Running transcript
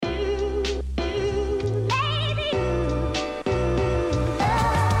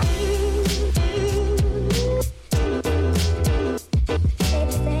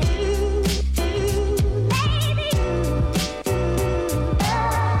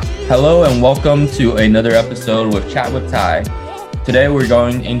Hello and welcome to another episode with Chat with Ty. Today we're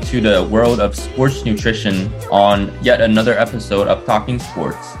going into the world of sports nutrition on yet another episode of Talking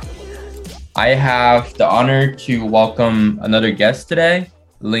Sports. I have the honor to welcome another guest today,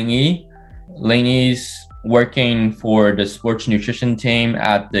 LinYi. LinYi's working for the sports nutrition team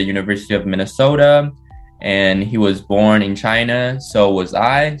at the University of Minnesota, and he was born in China, so was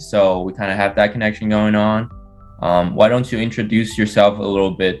I, so we kind of have that connection going on. Why don't you introduce yourself a little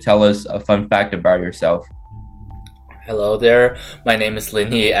bit? Tell us a fun fact about yourself. Hello there, my name is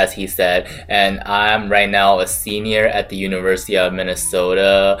LinYi, as he said, and I'm right now a senior at the University of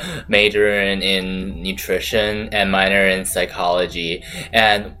Minnesota, majoring in nutrition and minor in psychology.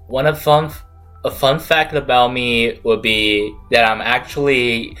 And a fun fact about me would be that I'm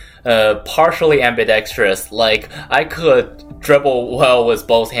actually partially ambidextrous. Like, I could dribble well with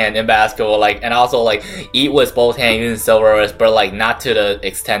both hands in basketball, and also eat with both hands using silverware, but not to the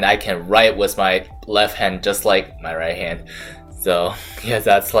extent I can write with my left hand, just like my right hand. So yeah,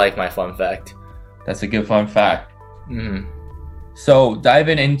 that's my fun fact. That's a good fun fact. Mm-hmm. So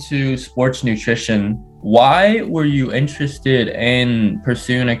diving into sports nutrition, why were you interested in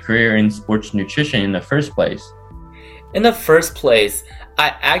pursuing a career in sports nutrition in the first place? In the first place,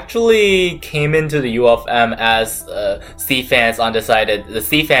 I actually came into the U of M as CFANS undecided. The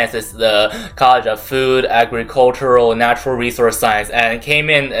CFANS is the College of Food, Agricultural, Natural Resource Science, and came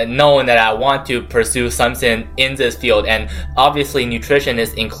in knowing that I want to pursue something in this field, and obviously nutrition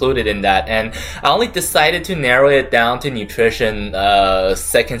is included in that. And I only decided to narrow it down to nutrition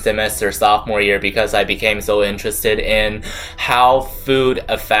second semester sophomore year because I became so interested in how food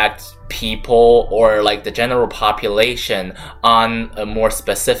affects people or the general population on a more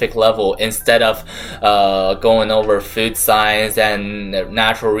specific level, instead of going over food science and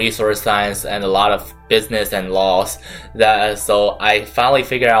natural resource science and a lot of business and laws. So I finally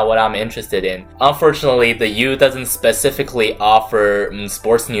figured out what I'm interested in. Unfortunately, the U doesn't specifically offer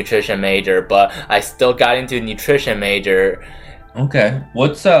sports nutrition major, but I still got into nutrition major. Okay.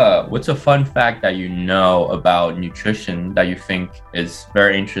 What's a fun fact that you know about nutrition that you think is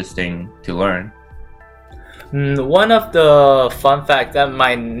very interesting to learn? One of the fun facts that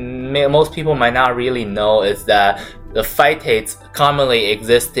most people might not really know is that the phytates commonly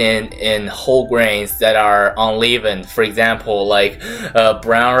exist in whole grains that are unleavened. For example,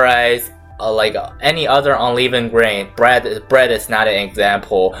 brown rice, any other unleavened grain. Bread is not an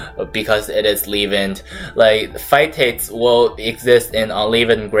example because it is leavened. Phytates will exist in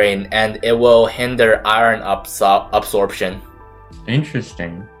unleavened grain, and it will hinder iron absorption.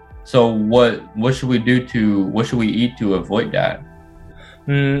 Interesting. So what should we eat to avoid that?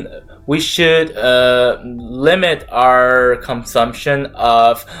 We should limit our consumption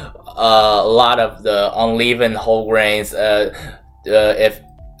of a lot of the unleavened whole grains if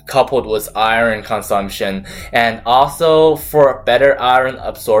coupled with iron consumption. And also, for better iron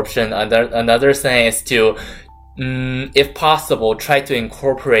absorption, another thing is to, if possible, try to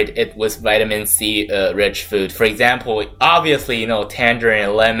incorporate it with vitamin C rich food. For example, obviously,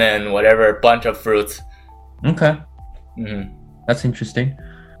 tangerine, lemon, whatever, bunch of fruits. Okay. Mm-hmm. That's interesting.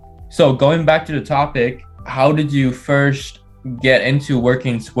 So going back to the topic, how did you first get into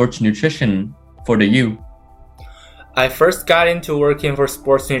working sports nutrition for the U? I first got into working for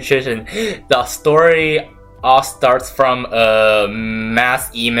sports nutrition. The story all starts from a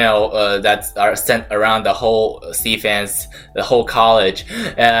mass email that's sent around the whole CFANS, the whole college.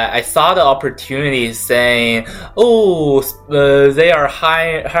 I saw the opportunity saying, they are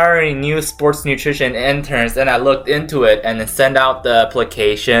hiring new sports nutrition interns, and I looked into it and sent out the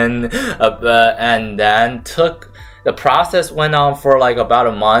application, and then the process went on for about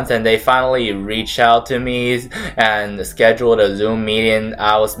a month, and they finally reached out to me and scheduled a Zoom meeting.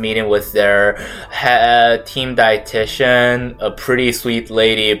 I was meeting with their team dietitian, a pretty sweet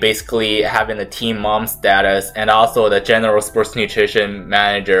lady, basically having a team mom status, and also the general sports nutrition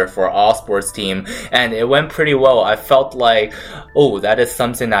manager for all sports team. And it went pretty well. I felt that is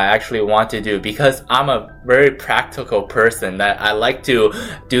something I actually want to do, because I'm a very practical person, that I like to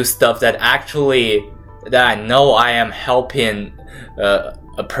do stuff that I know I am helping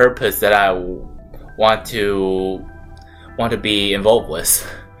a purpose that I want to be involved with.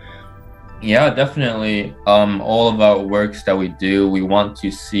 Yeah, definitely. All of our works that we do, we want to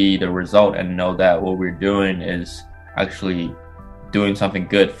see the result and know that what we're doing is actually doing something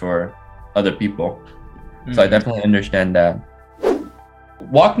good for other people. Mm-hmm. So I definitely understand that.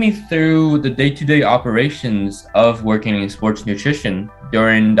 Walk me through the day-to-day operations of working in sports nutrition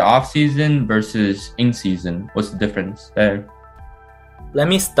during the off-season versus in-season. What's the difference there? let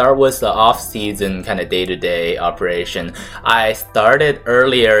me start with the off-season kind of day-to-day operation. I started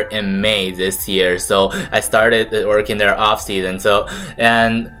earlier in May this year, so I started working there off-season.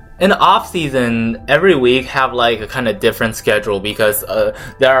 And in the off-season, every week have like a kind of different schedule because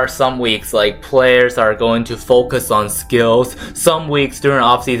there are some weeks like players are going to focus on skills. Some weeks during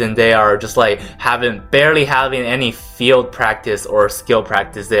off-season, they are just like barely having any field practice or skill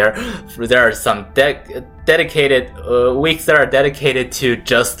practice there. There are some dedicated weeks that are dedicated to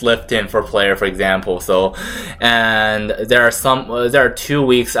just lifting for player, for example. And there are 2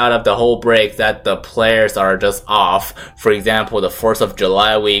 weeks out of the whole break that the players are just off. For example, the 4th of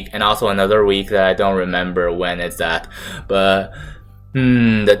July week, and also another week that I don't remember when it's at. But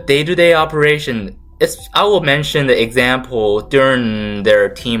the day-to-day operation, I will mention the example during their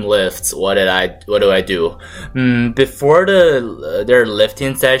team lifts. What do I do? Before their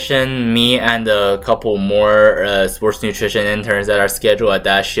lifting session, me and a couple more sports nutrition interns that are scheduled at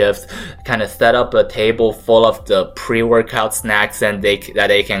that shift kind of set up a table full of the pre-workout snacks that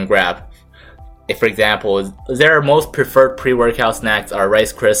they can grab. For example, their most preferred pre-workout snacks are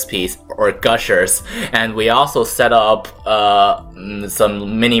Rice Krispies or Gushers, and we also set up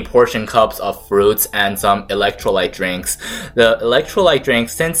some mini portion cups of fruits and some electrolyte drinks. The electrolyte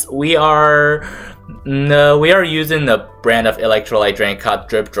drinks, since we are using the brand of electrolyte drink called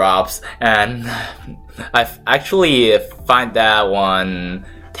Drip Drops, and I actually find that one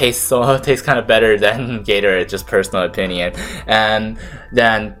tastes kind of better than Gatorade, just personal opinion. And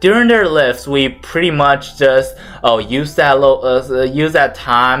then during their lifts, we pretty much just use that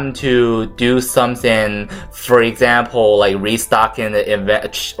time to do something. For example, like restocking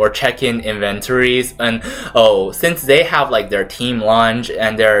the or checking inventories. And since they have like their team lunch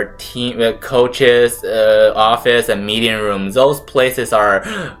and their team coaches office and meeting rooms, those places are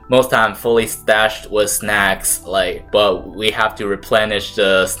most time fully stashed with snacks. But we have to replenish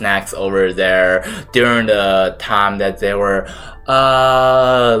the snacks over there during the time that they were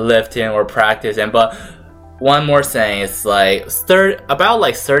lifting or practicing. But one more thing is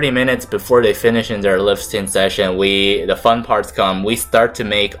about 30 minutes before they finish in their lifting session, the fun parts come. We start to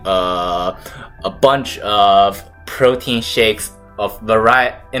make a bunch of protein shakes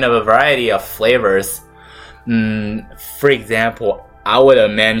in a variety of flavors. For example, I would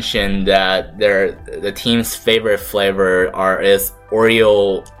have mentioned that the team's favorite flavor is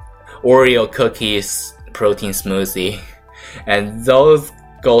Oreo cookies protein smoothie, and those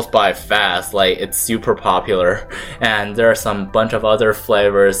goes by fast. It's super popular. And there are some bunch of other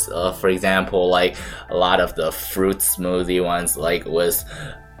flavors. For example, like a lot of the fruit smoothie ones, with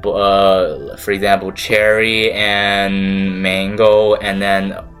for example cherry and mango, and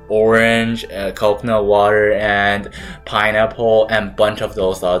then orange, coconut water, and pineapple, and bunch of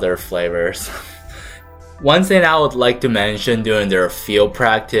those other flavors. One thing I would like to mention during their field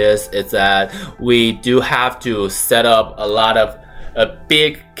practice is that we do have to set up a lot of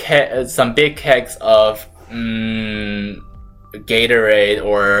some big kegs of Gatorade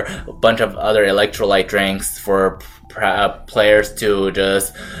or a bunch of other electrolyte drinks for players to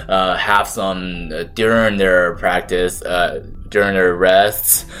just have some during their practice, during their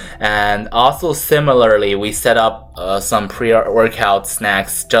rests. And also similarly, we set up some pre-workout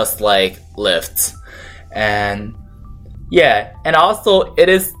snacks just like lifts. And also it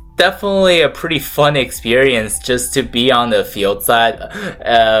is definitely a pretty fun experience just to be on the field side,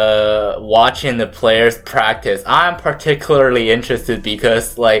 watching the players practice. I'm particularly interested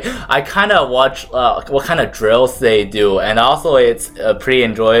because I kind of watch what kind of drills they do, and also it's a pretty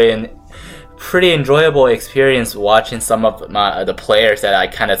enjoyable experience watching some of the players that I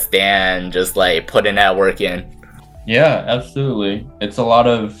kind of stand just putting that work in. Yeah, absolutely. It's a lot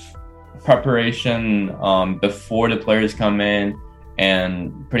of preparation before the players come in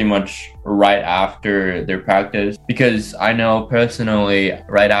and pretty much right after their practice, because I know personally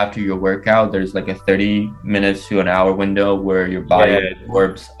right after your workout there's a 30 minutes to an hour window where your body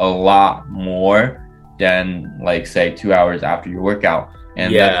absorbs a lot more than say 2 hours after your workout,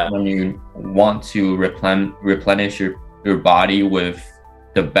 and that's when you want to replenish your body with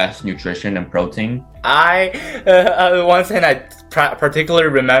the best nutrition and protein. One thing I particularly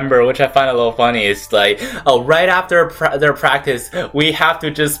remember, which I find a little funny, is right after their practice, we have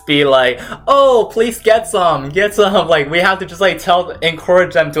to just be please get some. We have to just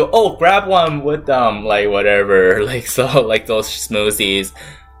encourage them to grab one with them, whatever, those smoothies.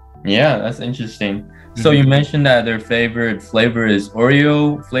 Yeah, that's interesting. So you mentioned that their favorite flavor is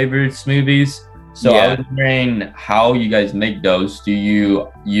Oreo flavored smoothies. So I was wondering how you guys make those. Do you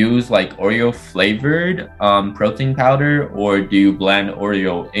use Oreo flavored protein powder, or do you blend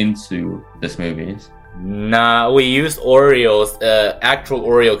Oreo into the smoothies? Nah, we use Oreos, actual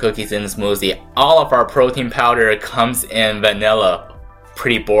Oreo cookies in the smoothie. All of our protein powder comes in vanilla.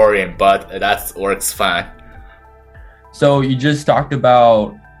 Pretty boring, but that works fine. So you just talked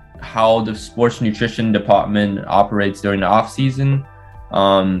about how the sports nutrition department operates during the off season.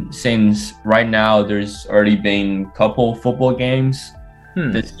 Since right now there's already been a couple football games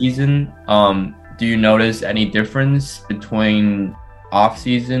this season, do you notice any difference between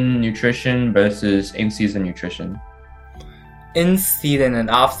off-season nutrition versus in-season nutrition? In-season and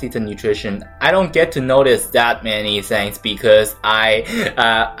off-season nutrition, I don't get to notice that many things because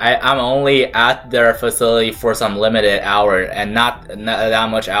I'm only at their facility for some limited hour and not that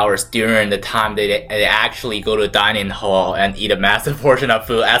much hours during the time they actually go to dining hall and eat a massive portion of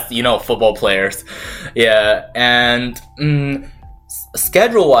food, as you know, football players. Yeah, and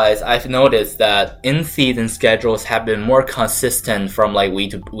schedule-wise, I've noticed that in-season schedules have been more consistent from like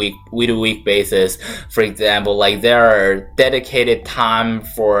week to week basis. For example, like there are dedicated time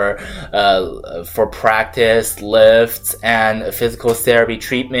for practice, lifts, and physical therapy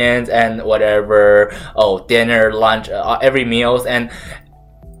treatments, and whatever. Dinner, lunch, every meals, and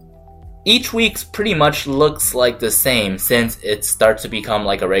each week's pretty much looks like the same since it starts to become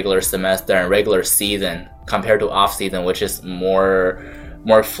like a regular semester and regular season compared to off season, which is more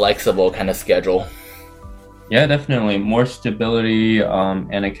flexible kind of schedule. Yeah, definitely more stability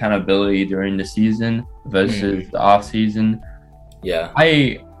and accountability during the season versus the off season. Yeah,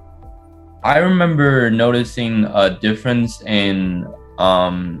 I remember noticing a difference in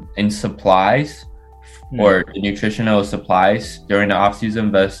supplies or the nutritional supplies during the off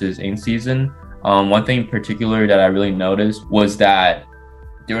season versus in season. One thing in particular that I really noticed was that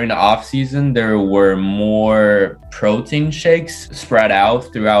during the off season, there were more protein shakes spread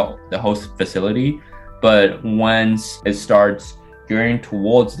out throughout the whole facility. But once it starts gearing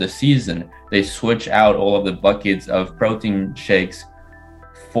towards the season, they switch out all of the buckets of protein shakes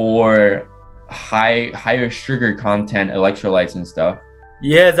for higher sugar content electrolytes and stuff.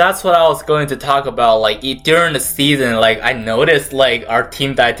 Yeah, that's what I was going to talk about. Like during the season, like I noticed like our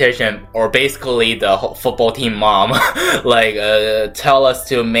team dietitian, or basically the whole football team mom, like tell us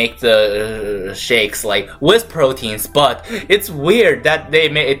to make the shakes like with proteins. But it's weird that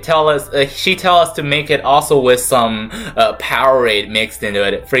she tell us to make it also with some Powerade mixed into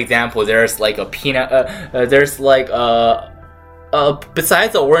it. For example, there's like a peanut,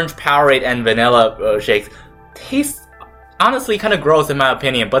 besides the orange Powerade and vanilla shakes, tastes honestly kind of gross in my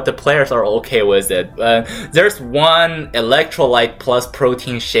opinion, but the players are okay with it. There's one electrolyte plus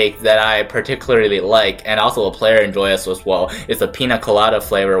protein shake that I particularly like, and also a player enjoys as well. It's a pina colada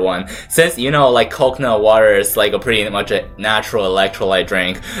flavor one. Since you know, like coconut water is like a pretty much a natural electrolyte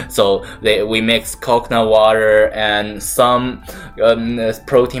drink, so we mix coconut water and some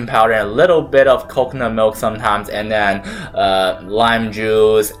protein powder and a little bit of coconut milk sometimes, and then lime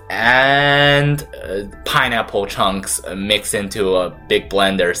juice and pineapple chunks mix into a big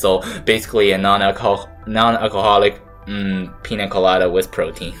blender. So basically a non-alcoholic pina colada with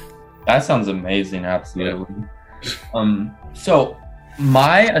protein. That sounds amazing. Absolutely. Yeah. So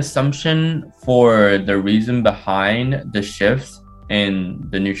my assumption for the reason behind the shifts in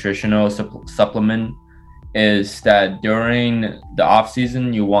the nutritional supplement is that during the off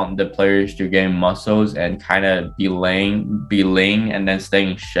season you want the players to gain muscles and kind of be lean and then stay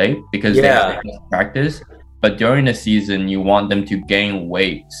in shape because they have to practice. But during the season, you want them to gain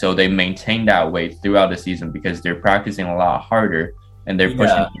weight, so they maintain that weight throughout the season because they're practicing a lot harder and they're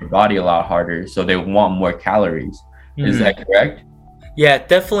pushing their body a lot harder, so they want more calories. Is that correct? Yeah,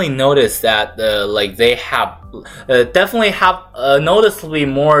 definitely noticed that like they have definitely have noticeably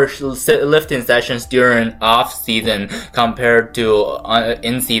more lifting sessions during off season compared to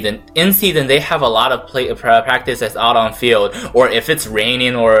in season. In season, they have a lot of practices out on field, or if it's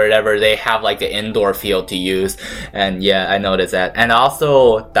raining or whatever, they have like an indoor field to use. And yeah, I noticed that. And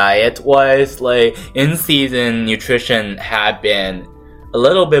also diet wise, like in season nutrition had been a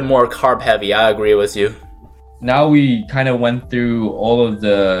little bit more carb heavy. I agree with you. Now we kind of went through all of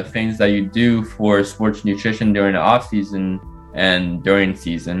the things that you do for sports nutrition during the off season and during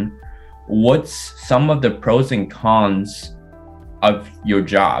season. What's some of the pros and cons of your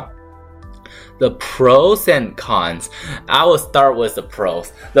job? The pros and cons. I will start with the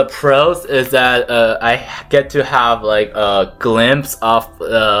pros. The pros is that I get to have like a glimpse of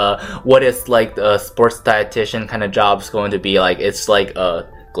what is like the sports dietitian kind of job is going to be like. It's like a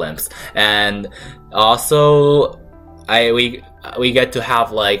glimpse, and also we get to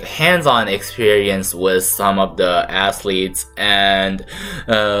have like hands-on experience with some of the athletes, and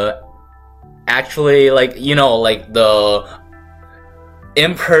actually like you know like the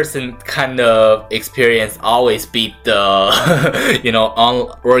in-person kind of experience always beat the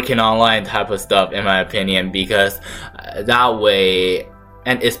working online type of stuff, in my opinion, because that way,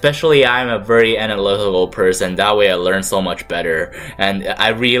 and especially I'm a very analytical person, that way I learn so much better. And I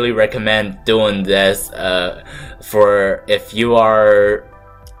really recommend doing this for if you are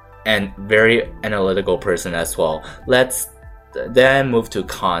a very analytical person as well. Let's then move to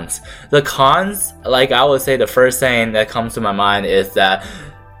cons. The cons, like I would say, the first thing that comes to my mind is that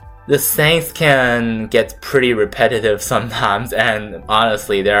the things can get pretty repetitive sometimes, and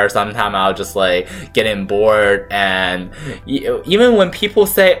honestly, there are sometimes I'll just like getting bored, and even when people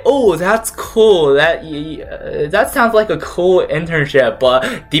say, "Oh, that's cool, that sounds like a cool internship,"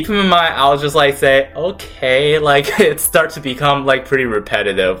 but deep in my mind, I'll just like say, "Okay," like it starts to become like pretty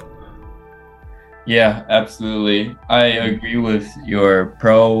repetitive. Yeah, absolutely. I agree with your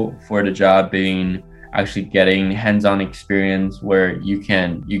pro for the job being actually getting hands-on experience where you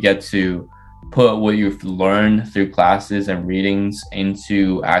get to put what you've learned through classes and readings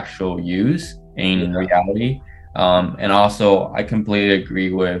into actual use in reality. And also, I completely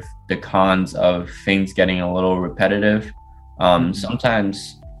agree with the cons of things getting a little repetitive.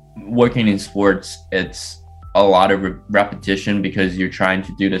 Sometimes working in sports, it's a lot of repetition because you're trying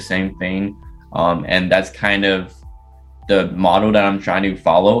to do the same thing. And that's kind of the model that I'm trying to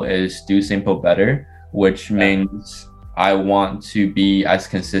follow, is do simple better, which means I want to be as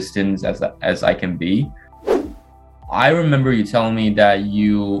consistent as I can be. I remember you telling me that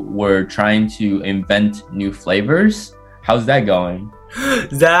you were trying to invent new flavors. How's that going?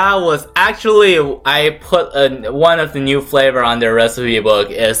 That was actually, I put one of the new flavor on the recipe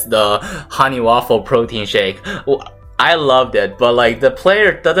book is the honey waffle protein shake. I loved it, but like the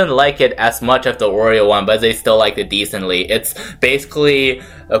player doesn't like it as much as the Oreo one, but they still like it decently. It's basically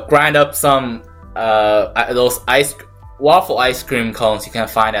grind up some those waffle ice cream cones you can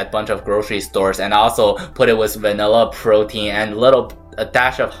find at a bunch of grocery stores, and also put it with vanilla protein and a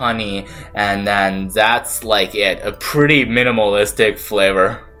dash of honey, and then that's like it. A pretty minimalistic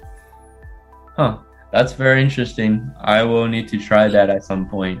flavor. Huh, that's very interesting. I will need to try that at some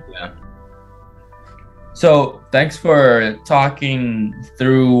point. Yeah. So thanks for talking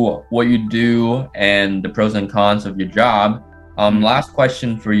through what you do and the pros and cons of your job. Last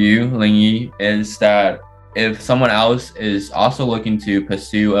question for you, LinYi, is that if someone else is also looking to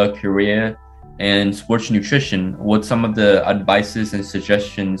pursue a career in sports nutrition, what's some of the advices and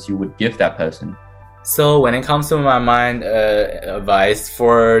suggestions you would give that person? So when it comes to my mind, advice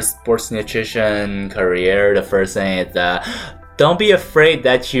for sports nutrition career, the first thing is that don't be afraid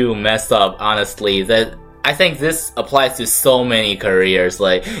that you mess up. Honestly, I think this applies to so many careers.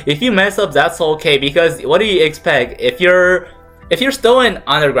 Like, if you mess up, that's okay, because what do you expect? If you're still an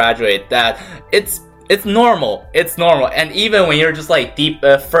undergraduate, that it's normal. It's normal. And even when you're just like deep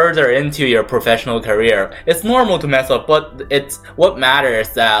further into your professional career, it's normal to mess up. But it's what matters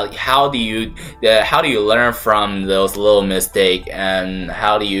that how do you learn from those little mistakes, and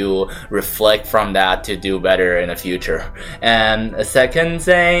how do you reflect from that to do better in the future. And the second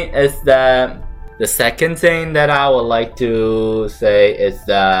thing that I would like to say is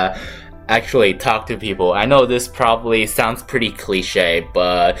that actually talk to people. I know this probably sounds pretty cliche,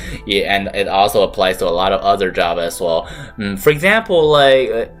 but yeah, and it also applies to a lot of other jobs as well. For example,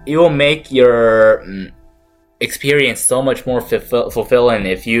 like it will make your experience so much more fulfilling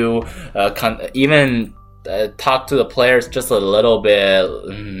if you even talk to the players just a little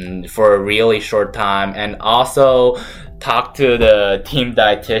bit for a really short time, and also talk to the team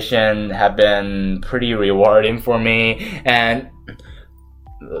dietitian have been pretty rewarding for me. And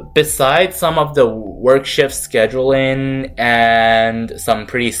besides some of the work shift scheduling and some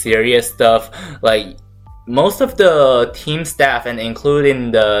pretty serious stuff, like most of the team staff and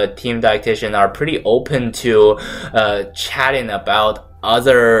including the team dietitian are pretty open to chatting about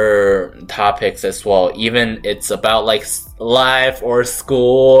other topics as well, even it's about like life or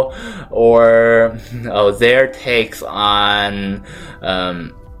school or their takes on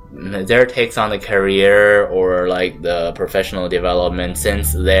the career or like the professional development,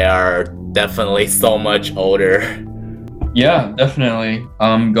 since they are definitely so much older. Yeah, definitely.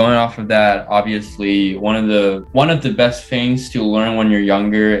 Going off of that, obviously one of the best things to learn when you're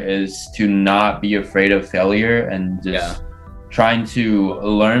younger is to not be afraid of failure, and just trying to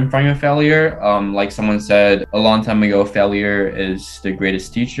learn from your failure. Like someone said a long time ago, failure is the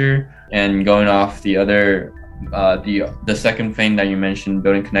greatest teacher. And going off the other, the second thing that you mentioned,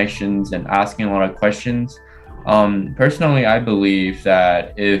 building connections and asking a lot of questions. Personally, I believe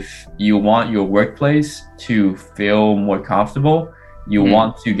that if you want your workplace to feel more comfortable, you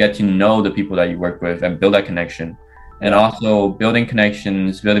want to get to know the people that you work with and build that connection. And also building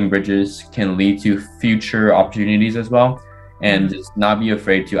connections, building bridges can lead to future opportunities as well. And just not be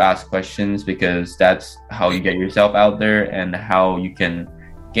afraid to ask questions, because that's how you get yourself out there and how you can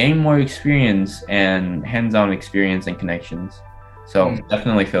gain more experience and hands-on experience and connections. So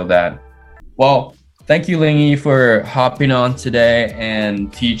definitely feel that. Well, thank you, LinYi, for hopping on today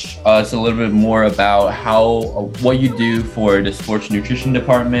and teach us a little bit more about what you do for the sports nutrition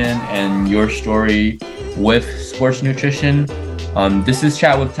department and your story with sports nutrition. This is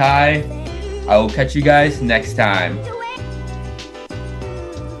Chat with Ty. I will catch you guys next time.